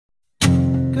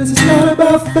'Cause it's not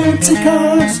about fancy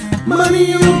cars,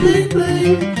 money or bling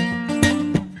bling.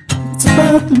 It's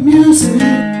about the music,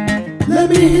 let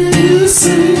me hear you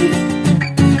sing.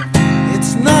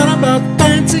 It's not about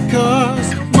fancy cars,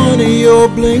 money or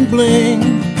bling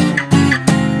bling.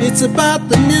 It's about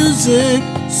the music,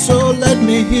 so let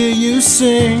me hear you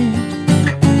sing.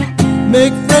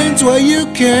 Make friends while you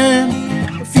can,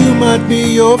 a few might be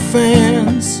your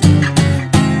fans.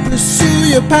 Pursue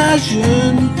your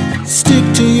passion, stick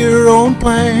to your own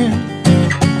plan.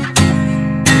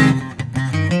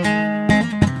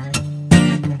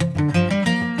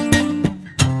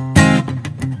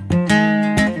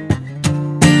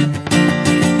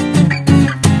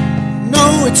 No,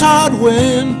 it's hard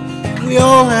when we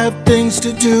all have things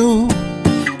to do.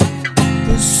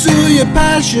 Pursue your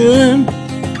passion,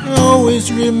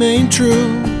 always remain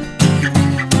true.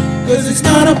 'Cause it's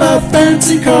not about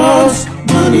fancy cars,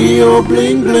 money or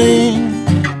bling bling.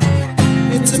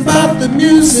 It's about the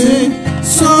music,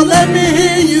 so let me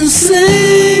hear you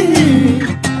sing.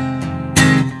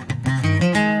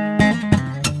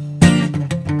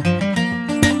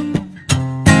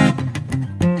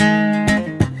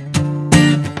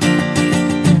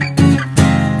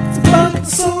 It's about the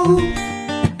soul,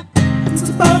 it's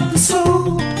about the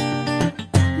soul,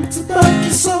 it's about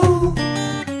the soul.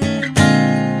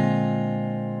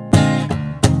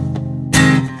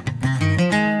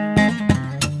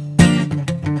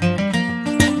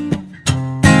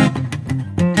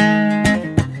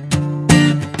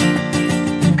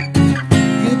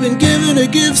 Been given a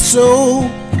gift, so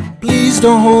please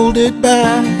don't hold it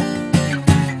back.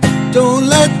 Don't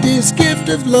let this gift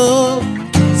of love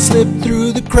slip through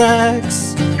the cracks.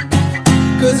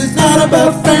 'Cause it's not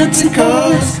about fancy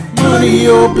cars, money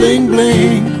or bling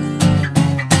bling.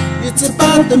 It's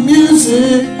about the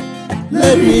music,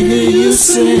 let me hear you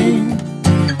sing.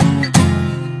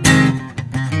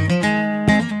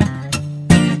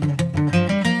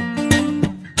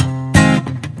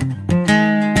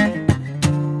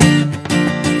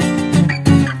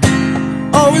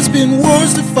 Always been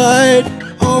wars to fight,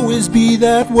 always be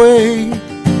that way.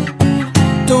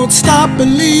 Don't stop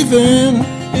believing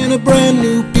in a brand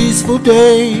new peaceful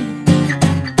day.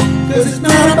 'Cause it's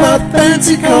not about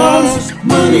fancy cars,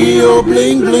 money or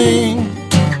bling bling.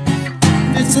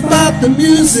 It's about the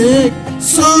music,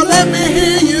 so let me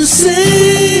hear you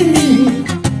sing.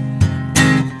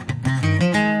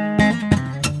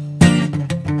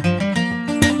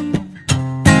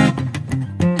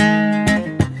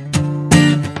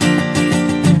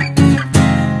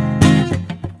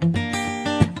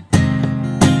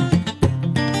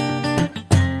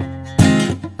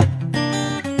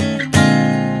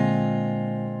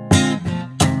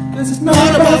 It's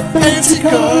not about fancy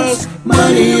cars,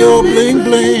 money or bling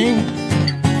bling.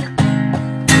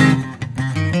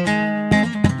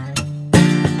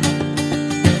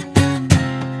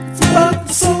 It's about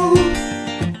the soul,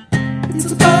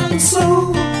 it's about the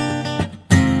soul,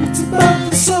 it's about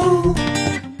the soul.